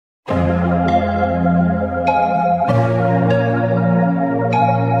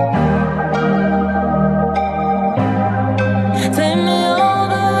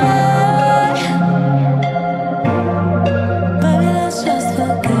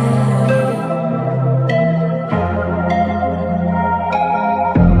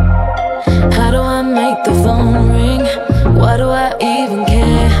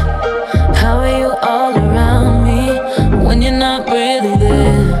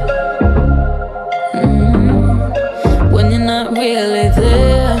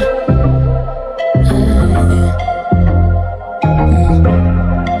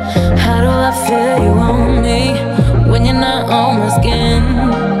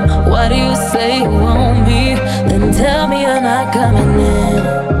coming in.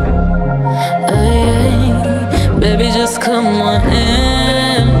 Ay, baby, just come on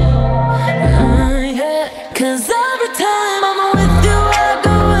in. Yeah. 'Cause every time I'm with you, I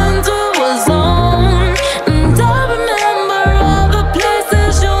go into a zone, and I remember all the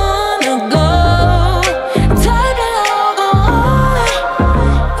places you wanna go. Take me all the way.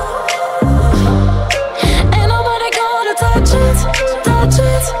 Ain't nobody gonna touch it, touch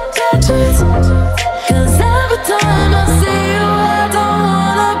it, touch it. 'Cause every time I see you, I don't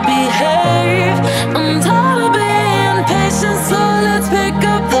wanna behave. I'm tired of being patient, so let's pick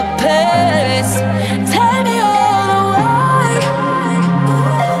up the pace. Take me all the way.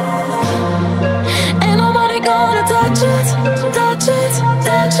 Ain't nobody gonna touch it, touch it,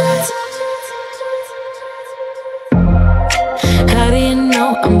 touch it. How do you know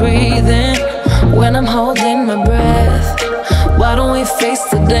I'm breathing when I'm holding my breath? Why don't we face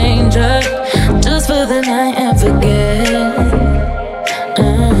the danger just for the night and forget?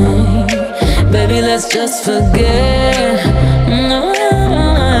 Baby, let's just forget.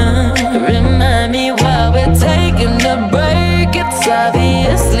 Remind me while we're taking a break. It's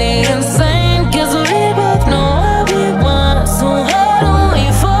obviously insane, 'cause we both know what we want. So why don't we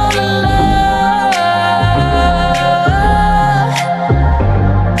fall in love?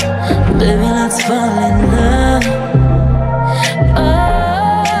 Baby, let's fall in love.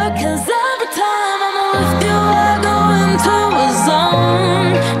 Oh, 'cause every time I'm with you, I go into a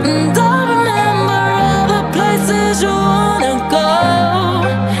zone, and I remember all the places you wanna go.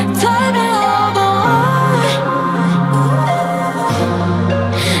 Take me all the way.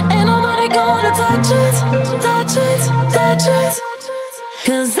 Ain't nobody gonna touch it, touch it, touch it.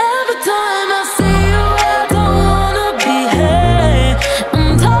 'Cause every time I see you, I don't wanna behave. I'm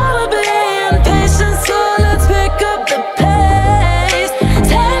tired of being patient, so let's pick up the pace.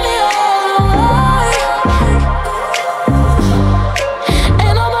 Take me all the way.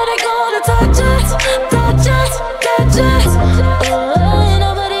 Ain't nobody gonna touch it, touch it, touch it. Oh, ain't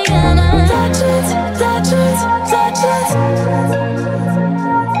nobody gonna touch it, touch it, touch it.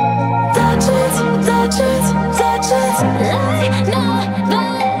 Touch it, touch it, touch it. Ain't nobody.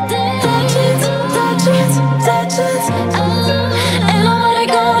 Touch it, touch it, touch it. Ain't nobody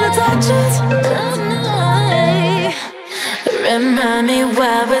gonna touch it. Remind me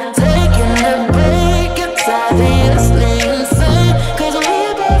while we're taking a break. It's obviously insane, 'cause we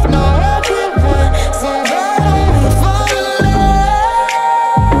both know what we want. So why don't we fall in love?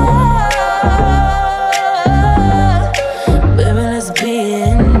 Baby, let's be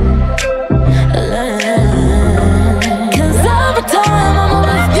in love. 'Cause every time I'm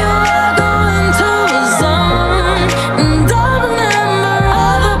with you, I go into a zone, and I remember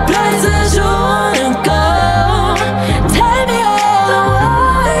all the places you wanna go. Take me all the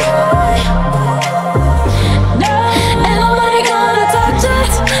way. Ain't nobody gonna touch it,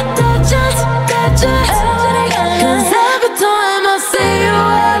 touch it, touch it. 'Cause every time I see you,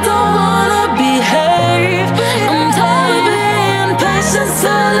 I don't wanna behave. I'm tired of being patient,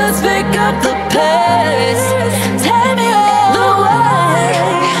 so let's pick up the pace. Take me all the way.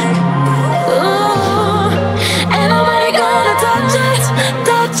 Ooh, ain't nobody gonna touch it,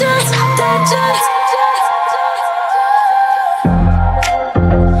 touch it, touch it.